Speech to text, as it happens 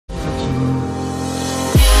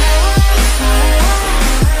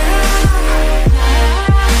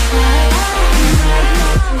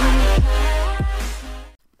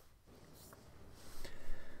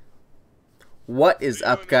What is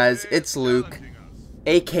up, guys? It's Luke,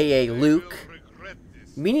 aka Luke.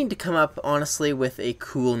 We need to come up, honestly, with a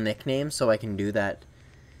cool nickname so I can do that.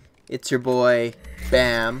 It's your boy,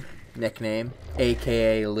 Bam, nickname,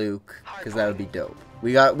 aka Luke, because that would be dope.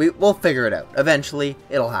 We'll figure it out. Eventually,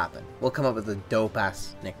 it'll happen. We'll come up with a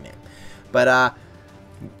dope-ass nickname. But,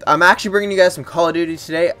 I'm actually bringing you guys some Call of Duty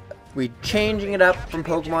today. We're changing it up from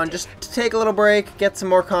Pokemon just to take a little break, get some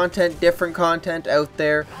more content, different content out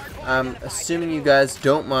there. Assuming you guys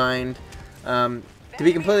don't mind. To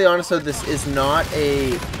be completely honest though, this is not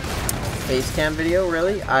a face cam video,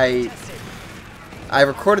 really. I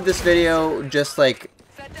recorded this video just like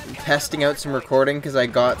testing out some recording because I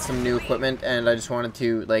got some new equipment and I just wanted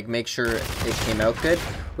to like make sure it came out good,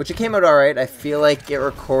 which it came out alright. I feel like it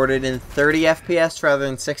recorded in 30 FPS rather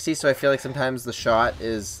than 60, so I feel like sometimes the shot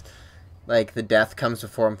is like the death comes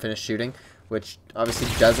before I'm finished shooting, which obviously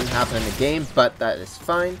doesn't happen in the game, but that is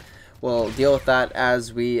fine. We'll deal with that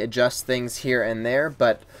as we adjust things here and there,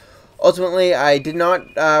 but ultimately I did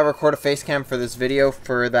not record a face cam for this video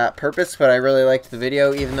for that purpose, but I really liked the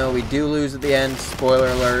video, even though we do lose at the end. Spoiler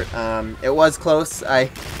alert, it was close.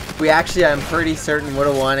 We actually, I'm pretty certain, would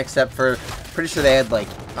have won, except for, pretty sure they had like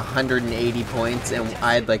 180 points, and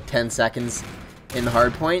I had like 10 seconds in the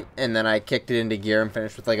hard point, and then I kicked it into gear and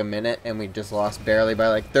finished with like a minute, and we just lost barely by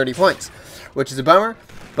like 30 points, which is a bummer,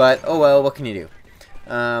 but oh well, what can you do?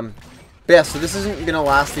 But yeah, so this isn't going to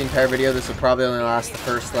last the entire video. This will probably only last the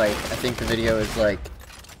first, like, I think the video is like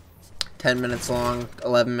 10 minutes long,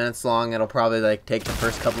 11 minutes long. It'll probably like take the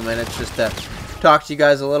first couple minutes just to talk to you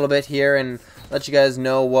guys a little bit here and let you guys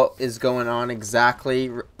know what is going on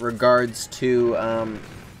exactly regards to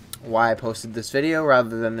why I posted this video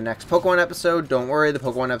rather than the next Pokemon episode. Don't worry, the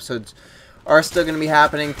Pokemon episodes are still going to be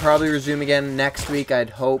happening. Probably resume again next week,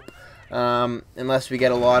 I'd hope. Unless we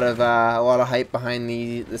get a lot of hype behind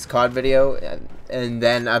this COD video, and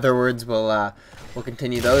then otherwards we'll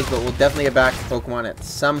continue those. But we'll definitely get back to Pokemon at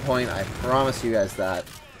some point. I promise you guys that.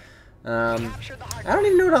 I don't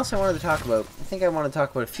even know what else I wanted to talk about. I think I want to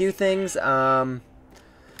talk about a few things, but I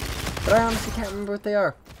honestly can't remember what they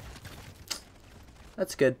are.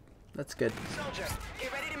 That's good. That's good. Soldier,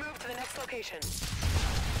 get ready to move to the next location.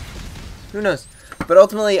 Who knows? But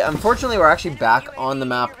ultimately, unfortunately, we're actually back on the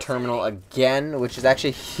map Terminal again, which is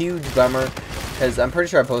actually a huge bummer, because I'm pretty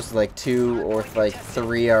sure I posted like 2 or like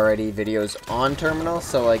 3 already videos on Terminal,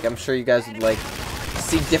 so like I'm sure you guys would like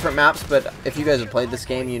see different maps, but if you guys have played this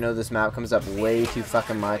game, you know this map comes up way too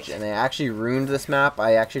fucking much, and they actually ruined this map.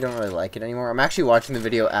 I actually don't really like it anymore. I'm actually watching the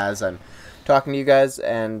video as I'm talking to you guys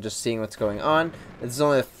and just seeing what's going on. This is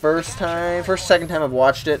only the second time I've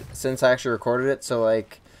watched it since I actually recorded it, so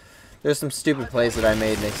like there's some stupid plays that I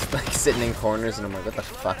made, and they like sitting in corners, and I'm like, what the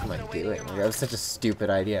fuck am I doing? Like, that was such a stupid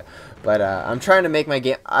idea. But I'm trying to make my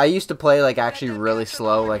game. I used to play like actually really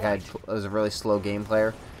slow. Like I was a really slow game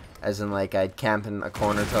player, as in like I'd camp in a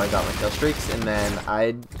corner till I got my kill streaks, and then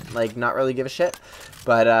I'd like not really give a shit.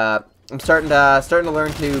 But I'm starting to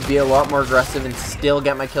learn to be a lot more aggressive and still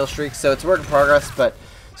get my kill streaks. So it's a work in progress. But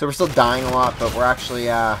so we're still dying a lot, but we're actually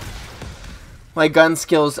my gun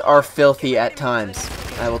skills are filthy at times.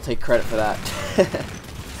 I will take credit for that.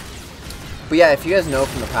 But yeah, if you guys know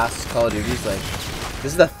from the past Call of Duties, like,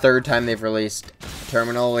 this is the 3rd time they've released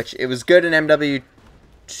Terminal, which it was good in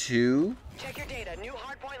MW2, Check your data. New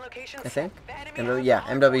hardpoint location. I think. Yeah,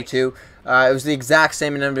 MW2. It was the exact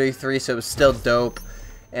same in MW3, so it was still dope.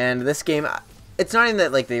 And this game, it's not even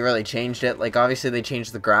that like they really changed it. Like, obviously they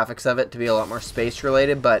changed the graphics of it to be a lot more space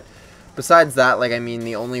related, but besides that, like, I mean,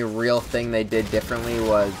 the only real thing they did differently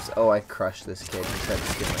was, oh, I crushed this kid. He tried to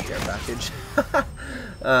skip my care package.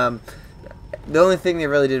 The only thing they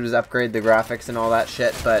really did was upgrade the graphics and all that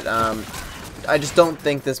shit, but I just don't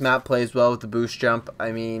think this map plays well with the boost jump.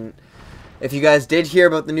 I mean, if you guys did hear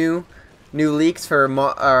about the new leaks for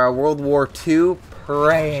World War II,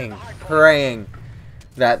 praying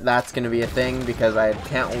that that's going to be a thing, because I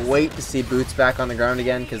can't wait to see boots back on the ground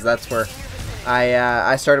again, because that's where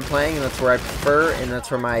I started playing, and that's where I prefer, and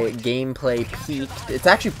that's where my gameplay peaked. It's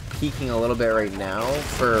actually peaking a little bit right now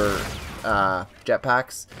for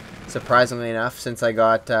jetpacks, surprisingly enough, since I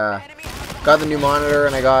got the new monitor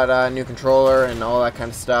and I got a new controller and all that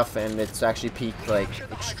kind of stuff, and it's actually peaked like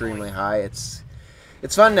extremely high. It's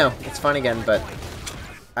fun now. It's fun again, but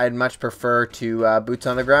I'd much prefer to boots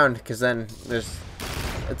on the ground, because then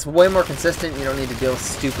it's way more consistent. You don't need to deal with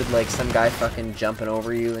stupid, like, some guy fucking jumping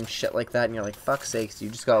over you and shit like that, and you're like, fuck's sakes, you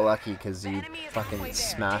just got lucky because you fucking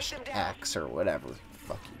smashed X or whatever the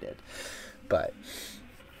fuck you did. But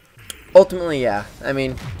ultimately, yeah, I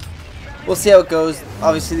mean, we'll see how it goes.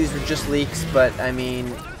 Obviously, these were just leaks, but I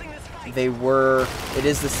mean, it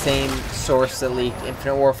is the same source that leaked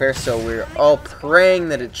Infinite Warfare, so we're all praying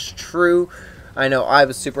that it's true. I know I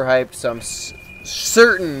was super hyped, so I'm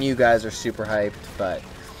certain you guys are super hyped, but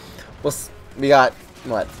we got,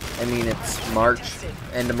 what, I mean, it's March,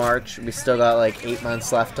 end of March. We still got like 8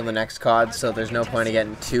 months left on the next COD, so there's no point in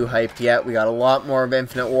getting too hyped yet. We got a lot more of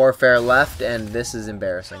Infinite Warfare left, and this is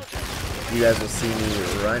embarrassing. You guys will see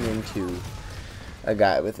me run into a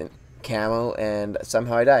guy with a camo, and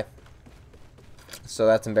somehow I die. So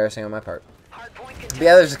that's embarrassing on my part. But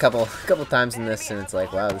yeah, there's a couple times in this, and it's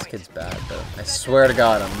like, wow, this kid's bad. But I swear to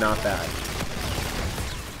God, I'm not bad.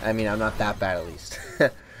 I mean, I'm not that bad, at least.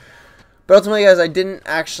 But ultimately, guys, I didn't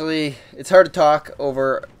actually... It's hard to talk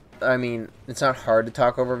over... I mean, it's not hard to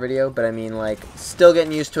talk over video, but I mean, like, still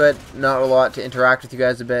getting used to it. Not a lot to interact with you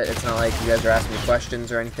guys a bit. It's not like you guys are asking me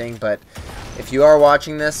questions or anything, but if you are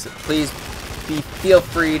watching this, please feel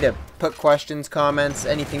free to put questions, comments,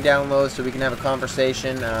 anything down below so we can have a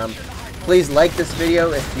conversation. Please like this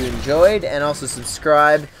video if you enjoyed, and also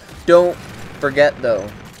subscribe. Don't forget, though,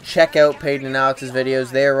 check out Peyton and Alex's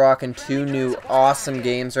videos. They are rocking 2 new awesome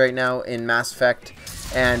games right now in Mass Effect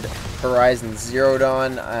and Horizon Zero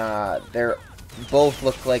Dawn. They're both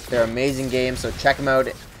look like they're amazing games, so check them out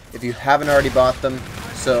if you haven't already bought them,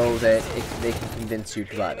 so that they can convince you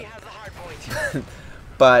to buy them.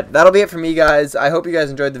 But that'll be it for me, guys. I hope you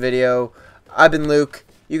guys enjoyed the video. I've been Luke.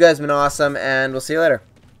 You guys have been awesome, and we'll see you later.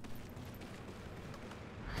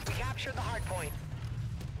 We captured the hard point.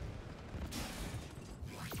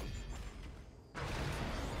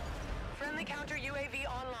 Friendly counter UAV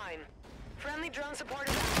online. Friendly drone support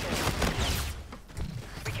is active.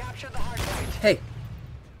 We captured the hard point. Hey,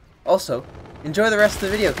 also, enjoy the rest of the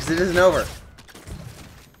video, because it isn't over.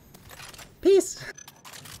 Peace.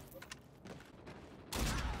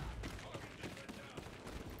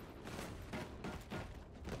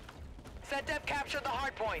 SetDev captured the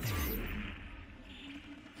hard point.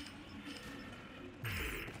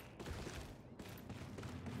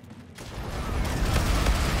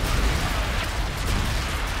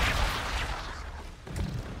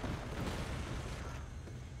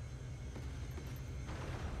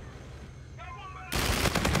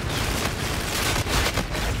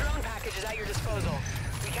 The drone package is at your disposal.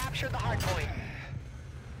 We captured the hard point.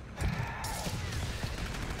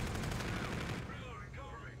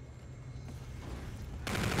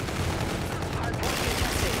 Hard point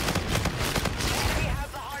contested. Enemy has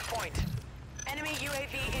the hard point. Enemy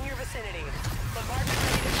UAV in your vicinity. Bombardment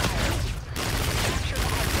ready to fire. Capture the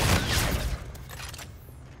hard point.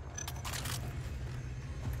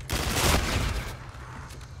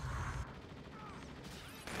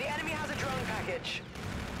 The enemy has a drone package.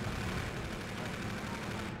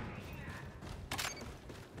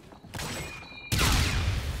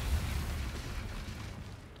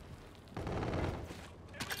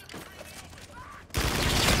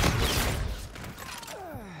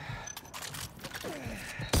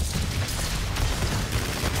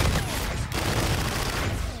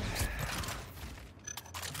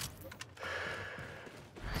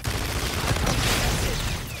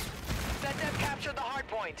 SetDev captured the hard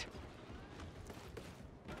point.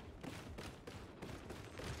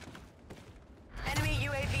 Enemy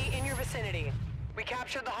UAV in your vicinity. We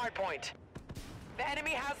captured the hard point. The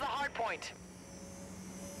enemy has the hard point.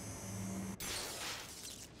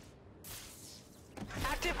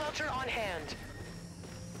 Active vulture on hand.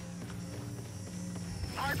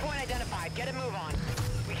 Hard point identified. Get a move on.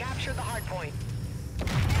 We captured the hard point.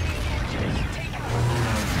 Enemy engines, take cover.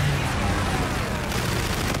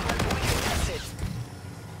 Hard point contested.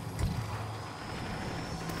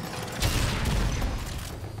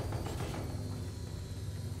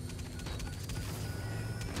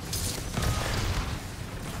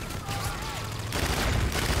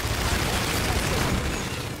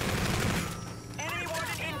 Enemy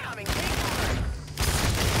warden incoming. Take cover.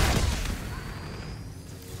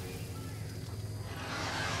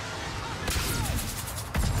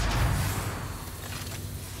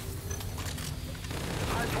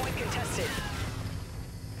 Hard point contested.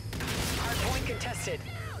 Hard point contested.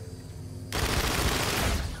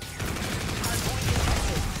 Hard point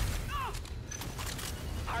contested.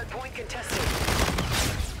 Hard point contested.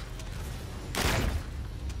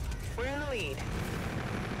 We're in the lead.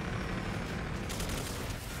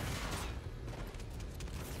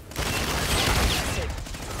 Contested.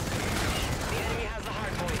 The enemy has the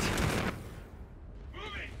hard point.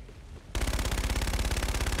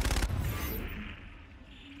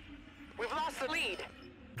 We've lost the lead.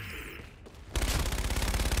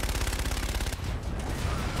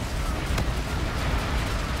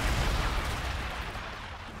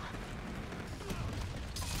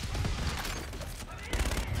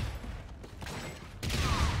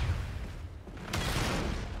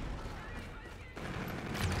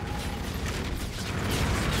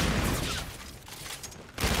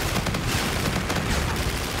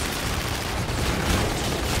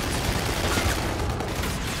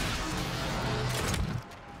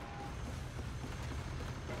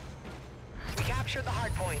 captured the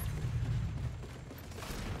hard point.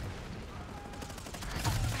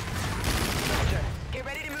 Soldier, get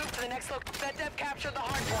ready to move to the next location. FedDev captured the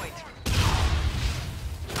hard point.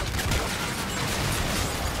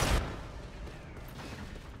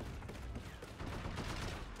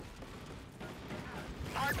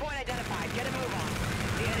 Hard point identified. Get a move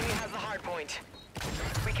on. The enemy has the hard point.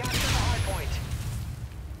 We captured the hard point.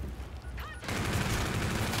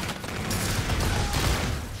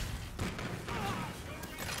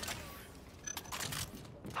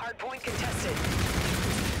 Hard point contested.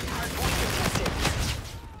 Hard point contested.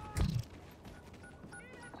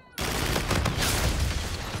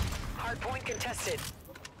 Hard point contested.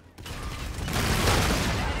 The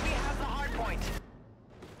enemy has the hard point.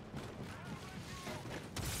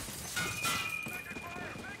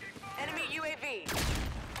 Enemy UAV.